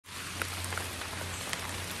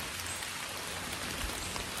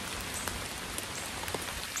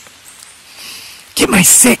Get my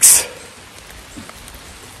 6.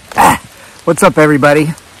 What's up, everybody?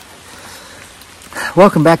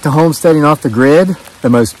 Welcome back to Homesteading Off the Grid, the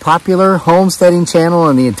most popular homesteading channel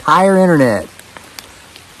on the entire internet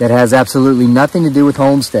that has absolutely nothing to do with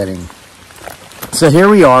homesteading. So here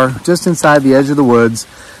we are, just inside the edge of the woods,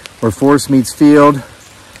 where forest meets field.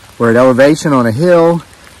 We're at elevation on a hill.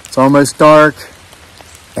 It's almost dark,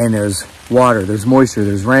 and there's water, there's moisture,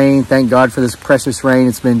 there's rain. Thank God for this precious rain.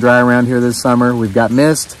 It's been dry around here this summer. We've got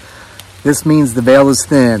mist. This means the veil is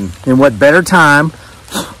thin. And what better time?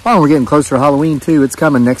 Oh, we're getting closer to Halloween too. It's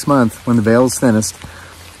coming next month when the veil is thinnest.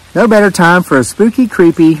 No better time for a spooky,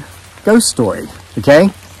 creepy ghost story, okay?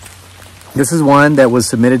 This is one that was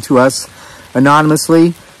submitted to us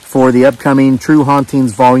anonymously for the upcoming True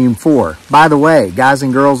Hauntings Volume 4. By the way, guys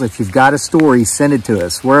and girls, if you've got a story, send it to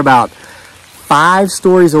us. We're about 5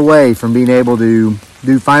 stories away from being able to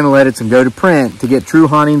do final edits and go to print to get True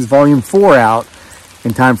Hauntings Volume 4 out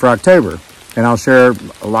in time for October. And I'll share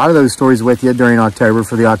a lot of those stories with you during October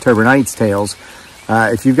for the October Nights Tales.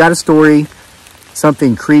 If you've got a story,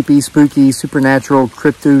 something creepy, spooky, supernatural,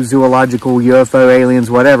 cryptozoological, UFO, aliens,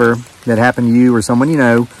 whatever, that happened to you or someone you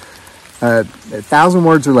know, 1,000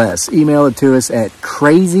 words or less, email it to us at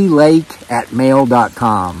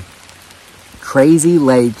crazylake@mail.com.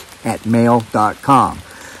 crazylake@mail.com.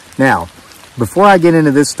 Now, before I get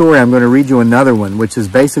into this story, I'm going to read you another one, which is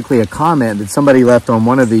basically a comment that somebody left on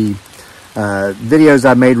one of the videos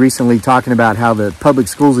I made recently talking about how the public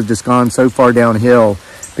schools have just gone so far downhill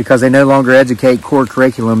because they no longer educate core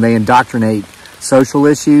curriculum. They indoctrinate social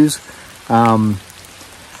issues.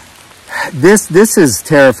 This is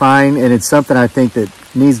terrifying, and it's something I think that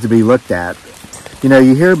needs to be looked at. You know,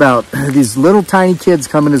 you hear about these little tiny kids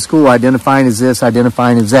coming to school identifying as this,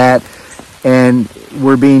 identifying as that, and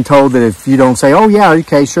we're being told that if you don't say, oh yeah,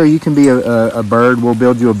 okay, sure, you can be a bird, we'll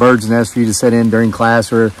build you a bird's nest for you to sit in during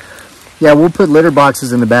class, or yeah, we'll put litter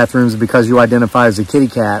boxes in the bathrooms because you identify as a kitty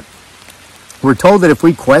cat. We're told that if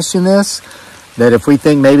we question this, that if we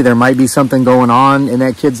think maybe there might be something going on in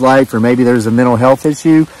that kid's life, or maybe there's a mental health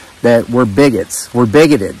issue, that we're bigots, we're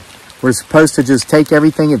bigoted. We're supposed to just take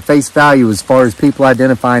everything at face value as far as people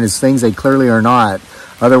identifying as things they clearly are not.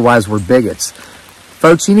 Otherwise, we're bigots.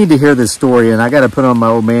 Folks, you need to hear this story, and I got to put on my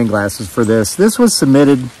old man glasses for this. This was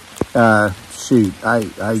submitted,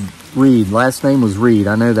 Reed. Last name was Reed.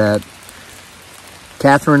 I know that.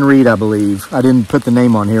 Catherine Reed, I believe. I didn't put the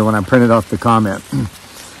name on here when I printed off the comment.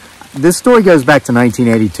 This story goes back to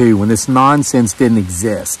 1982 when this nonsense didn't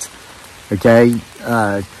exist. Okay?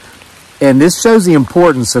 And this shows the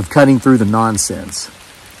importance of cutting through the nonsense.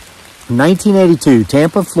 1982,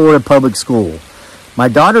 Tampa, Florida Public School. My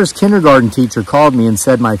daughter's kindergarten teacher called me and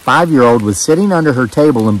said my 5-year-old was sitting under her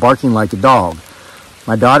table and barking like a dog.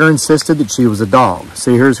 My daughter insisted that she was a dog.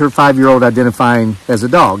 So here's her 5-year-old identifying as a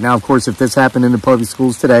dog. Now, of course, if this happened in the public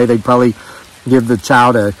schools today, they'd probably give the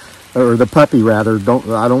child or the puppy rather,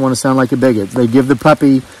 I don't want to sound like a bigot. They'd give the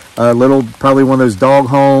puppy a little, probably one of those dog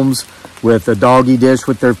homes, with a doggy dish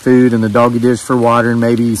with their food and a doggy dish for water and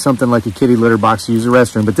maybe something like a kitty litter box to use the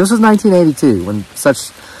restroom. But this was 1982 when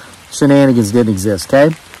such shenanigans didn't exist,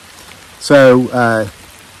 okay? So,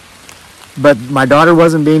 but my daughter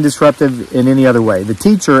wasn't being disruptive in any other way. The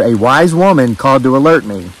teacher, a wise woman, called to alert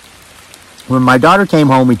me. When my daughter came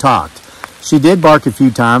home, we talked. She did bark a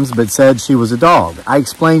few times, but said she was a dog. I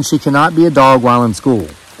explained she cannot be a dog while in school.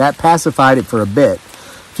 That pacified it for a bit. A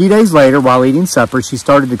few days later, while eating supper, she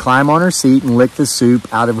started to climb on her seat and lick the soup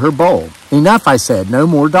out of her bowl. Enough, I said. No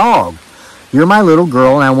more dog. You're my little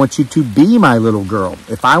girl, and I want you to be my little girl.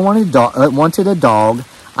 If I wanted a dog,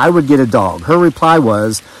 I would get a dog. Her reply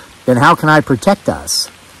was, then how can I protect us?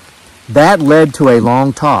 That led to a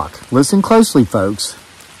long talk. Listen closely, folks.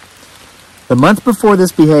 The month before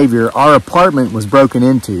this behavior, our apartment was broken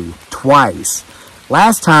into twice.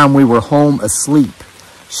 Last time we were home asleep.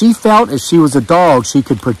 She felt if she was a dog, she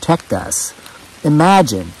could protect us.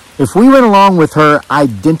 Imagine, if we went along with her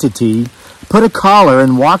identity, put a collar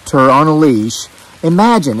and walked her on a leash.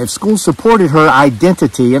 Imagine if school supported her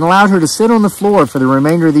identity and allowed her to sit on the floor for the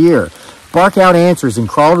remainder of the year, bark out answers and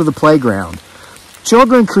crawl to the playground.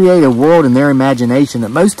 Children create a world in their imagination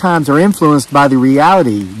that most times are influenced by the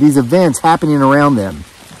reality, these events happening around them.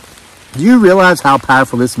 Do you realize how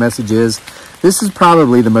powerful this message is? This is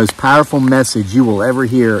probably the most powerful message you will ever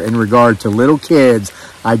hear in regard to little kids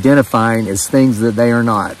identifying as things that they are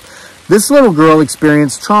not. This little girl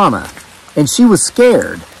experienced trauma, and she was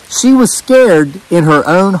scared. She was scared in her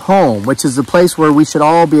own home, which is the place where we should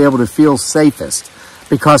all be able to feel safest,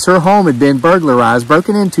 because her home had been burglarized,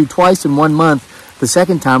 broken into twice in 1 month, the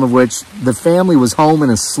second time of which the family was home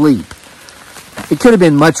and asleep. It could have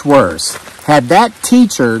been much worse Had that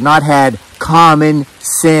teacher not had common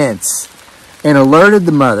sense and alerted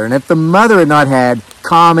the mother, and if the mother had not had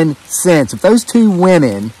common sense, if those two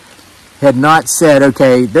women had not said,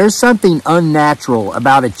 okay, there's something unnatural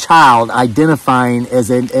about a child identifying as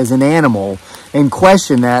an animal, and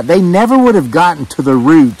question that, they never would have gotten to the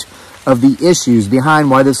root of the issues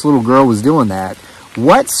behind why this little girl was doing that.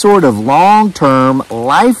 What sort of long-term,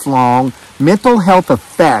 lifelong mental health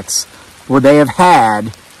effects would they have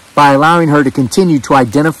had by allowing her to continue to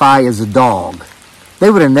identify as a dog?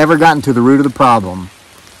 They would have never gotten to the root of the problem.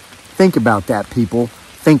 Think about that, people.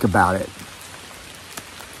 Think about it.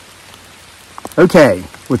 Okay,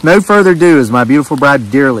 with no further ado, as my beautiful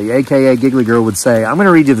bride Dearly, aka Giggly Girl, would say, I'm going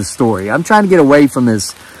to read you the story. I'm trying to get away from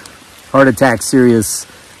this heart attack serious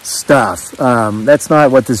stuff. That's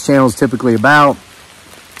not what this channel is typically about,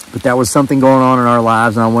 but that was something going on in our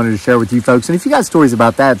lives, and I wanted to share with you folks. And if you got stories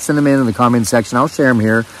about that, send them in the comment section. I'll share them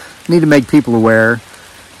here. Need to make people aware.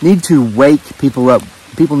 Need to wake people up.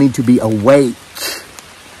 People need to be awake.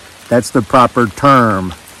 That's the proper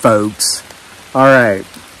term, folks. All right.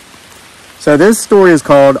 So this story is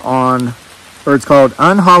called it's called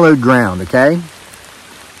Unhallowed Ground, okay?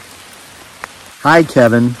 Hi,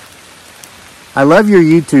 Kevin. I love your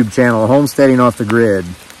YouTube channel, Homesteading Off the Grid.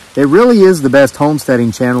 It really is the best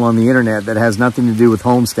homesteading channel on the internet that has nothing to do with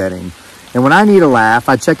homesteading. And when I need a laugh,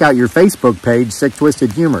 I check out your Facebook page, Sick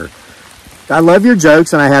Twisted Humor. I love your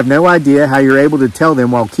jokes, and I have no idea how you're able to tell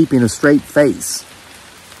them while keeping a straight face.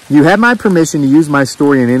 You have my permission to use my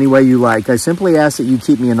story in any way you like. I simply ask that you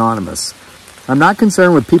keep me anonymous. I'm not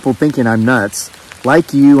concerned with people thinking I'm nuts.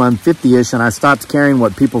 Like you, I'm 50-ish, and I stopped caring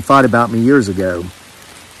what people thought about me years ago,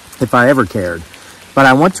 if I ever cared. But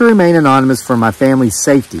I want to remain anonymous for my family's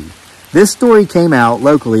safety. This story came out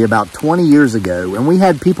locally about 20 years ago, and we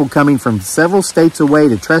had people coming from several states away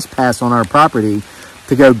to trespass on our property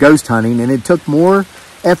to go ghost hunting, and it took more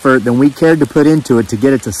effort than we cared to put into it to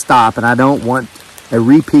get it to stop, and I don't want a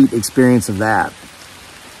repeat experience of that.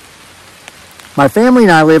 My family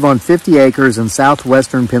and I live on 50 acres in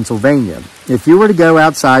southwestern Pennsylvania. If you were to go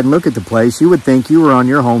outside and look at the place, you would think you were on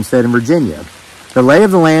your homestead in Virginia. The lay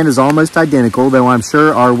of the land is almost identical, though I'm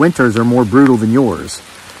sure our winters are more brutal than yours.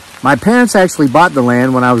 My parents actually bought the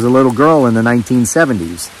land when I was a little girl in the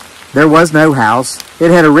 1970s. There was no house.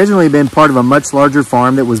 It had originally been part of a much larger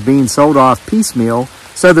farm that was being sold off piecemeal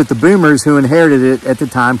so that the boomers who inherited it at the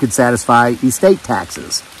time could satisfy estate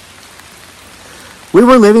taxes. We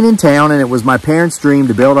were living in town, and it was my parents' dream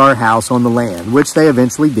to build our house on the land, which they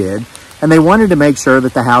eventually did, and they wanted to make sure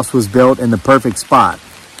that the house was built in the perfect spot.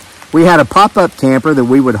 We had a pop-up camper that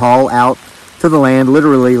we would haul out to the land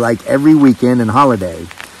literally like every weekend and holiday.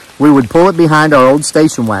 We would pull it behind our old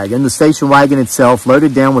station wagon, the station wagon itself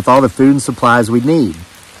loaded down with all the food and supplies we'd need.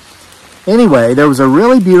 Anyway, there was a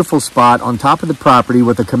really beautiful spot on top of the property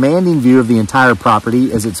with a commanding view of the entire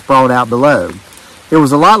property as it sprawled out below. It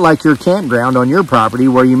was a lot like your campground on your property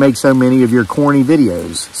where you make so many of your corny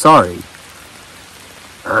videos. Sorry.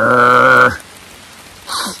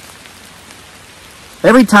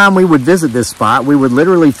 Every time we would visit this spot, we would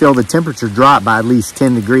literally feel the temperature drop by at least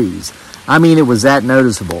 10 degrees. I mean, it was that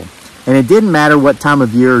noticeable. And it didn't matter what time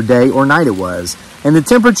of year or day or night it was. And the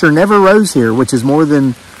temperature never rose here, which is more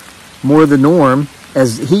the norm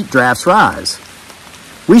as heat drafts rise.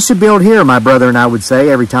 We should build here, my brother and I would say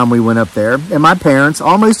every time we went up there. And my parents,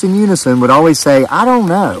 almost in unison, would always say, I don't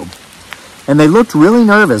know. And they looked really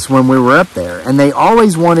nervous when we were up there, and they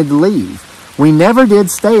always wanted to leave. We never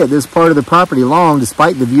did stay at this part of the property long,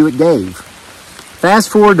 despite the view it gave. Fast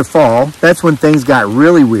forward to fall, that's when things got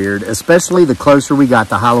really weird, especially the closer we got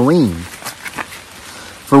to Halloween.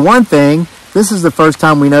 For one thing, this is the first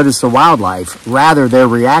time we noticed the wildlife, rather their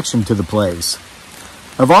reaction to the place.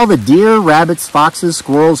 Of all the deer, rabbits, foxes,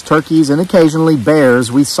 squirrels, turkeys, and occasionally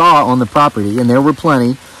bears we saw on the property, and there were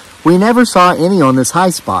plenty, we never saw any on this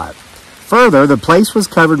high spot. Further, the place was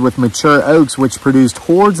covered with mature oaks which produced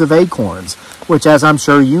hordes of acorns, which, as I'm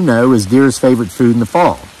sure you know, is deer's favorite food in the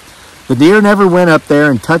fall. The deer never went up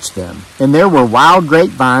there and touched them, and there were wild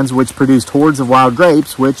grapevines which produced hordes of wild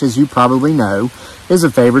grapes, which, as you probably know, is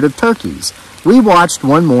a favorite of turkeys. We watched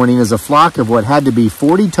one morning as a flock of what had to be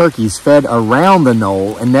 40 turkeys fed around the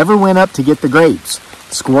knoll and never went up to get the grapes.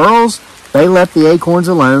 Squirrels, they left the acorns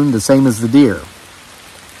alone, the same as the deer.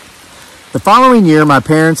 The following year, my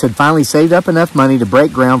parents had finally saved up enough money to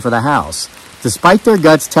break ground for the house. Despite their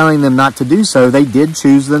guts telling them not to do so, they did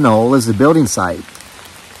choose the knoll as the building site.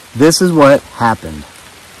 This is what happened.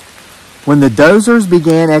 When the dozers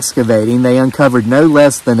began excavating, they uncovered no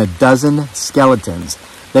less than a dozen skeletons.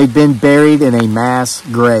 They'd been buried in a mass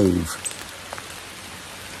grave.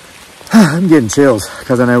 I'm getting chills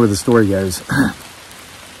because I know where the story goes.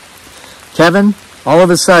 Kevin, all of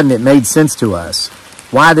a sudden it made sense to us.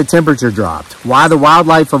 Why the temperature dropped, why the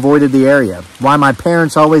wildlife avoided the area, why my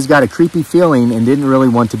parents always got a creepy feeling and didn't really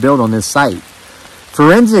want to build on this site.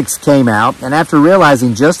 Forensics came out, and after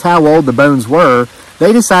realizing just how old the bones were,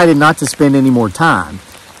 they decided not to spend any more time.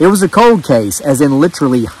 It was a cold case, as in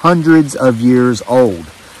literally hundreds of years old.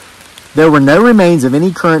 There were no remains of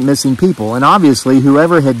any current missing people, and obviously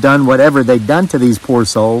whoever had done whatever they'd done to these poor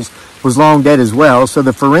souls was long dead as well, so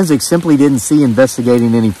the forensics simply didn't see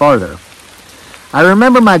investigating any farther. I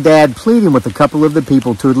remember my dad pleading with a couple of the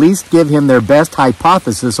people to at least give him their best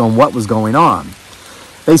hypothesis on what was going on.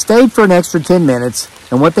 They stayed for an extra 10 minutes,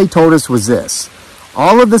 and what they told us was this.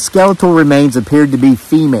 All of the skeletal remains appeared to be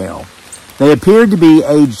female. They appeared to be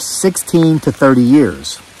aged 16 to 30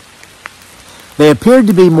 years. They appeared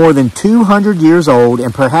to be more than 200 years old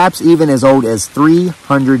and perhaps even as old as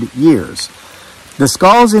 300 years. The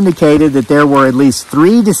skulls indicated that there were at least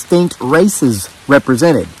 3 distinct races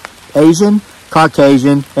represented: Asian,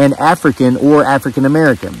 Caucasian, and African or African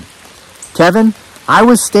American. Kevin, I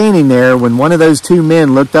was standing there when one of those 2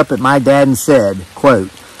 men looked up at my dad and said, quote,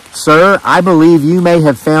 "Sir, I believe you may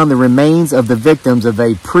have found the remains of the victims of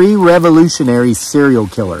a pre-revolutionary serial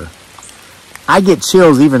killer." I get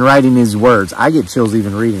chills even writing these words. I get chills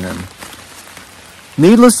even reading them.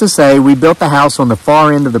 Needless to say, we built the house on the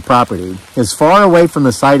far end of the property, as far away from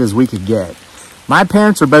the site as we could get. My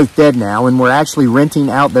parents are both dead now, and we're actually renting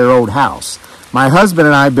out their old house. My husband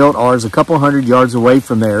and I built ours a couple hundred yards away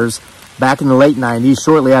from theirs back in the late 90s,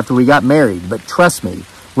 shortly after we got married. But trust me,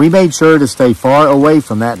 we made sure to stay far away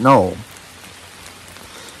from that knoll.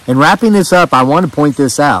 In wrapping this up, I want to point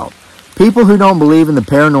this out. People who don't believe in the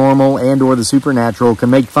paranormal and or the supernatural can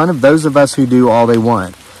make fun of those of us who do all they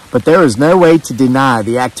want. But there is no way to deny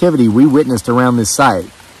the activity we witnessed around this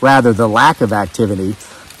site. Rather, the lack of activity,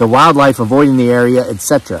 the wildlife avoiding the area,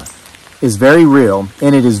 etc., is very real,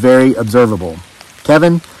 and it is very observable.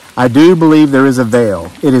 Kevin, I do believe there is a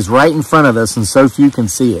veil. It is right in front of us, and so few can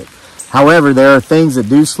see it. However, there are things that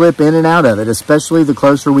do slip in and out of it, especially the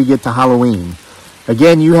closer we get to Halloween.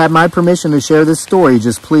 Again, you have my permission to share this story.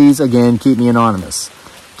 Just please, again, keep me anonymous.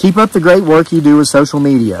 Keep up the great work you do with social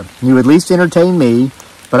media. You at least entertain me,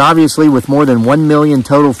 but obviously with more than 1 million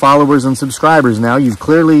total followers and subscribers now, you're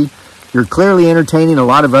clearly entertaining a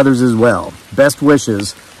lot of others as well. Best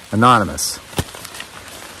wishes, Anonymous.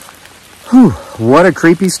 Whew, what a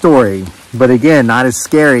creepy story. But again, not as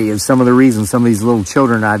scary as some of the reasons some of these little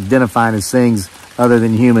children are identifying as things other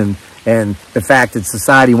than human, and the fact that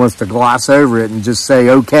society wants to gloss over it and just say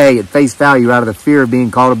okay at face value out of the fear of being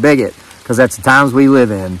called a bigot, because that's the times we live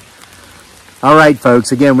in. All right,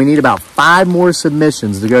 folks, again, we need about 5 more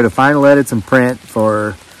submissions to go to final edits and print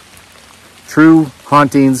for True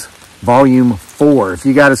Hauntings Volume 4. If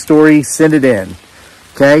you got a story, send it in,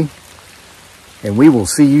 okay? And we will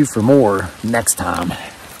see you for more next time.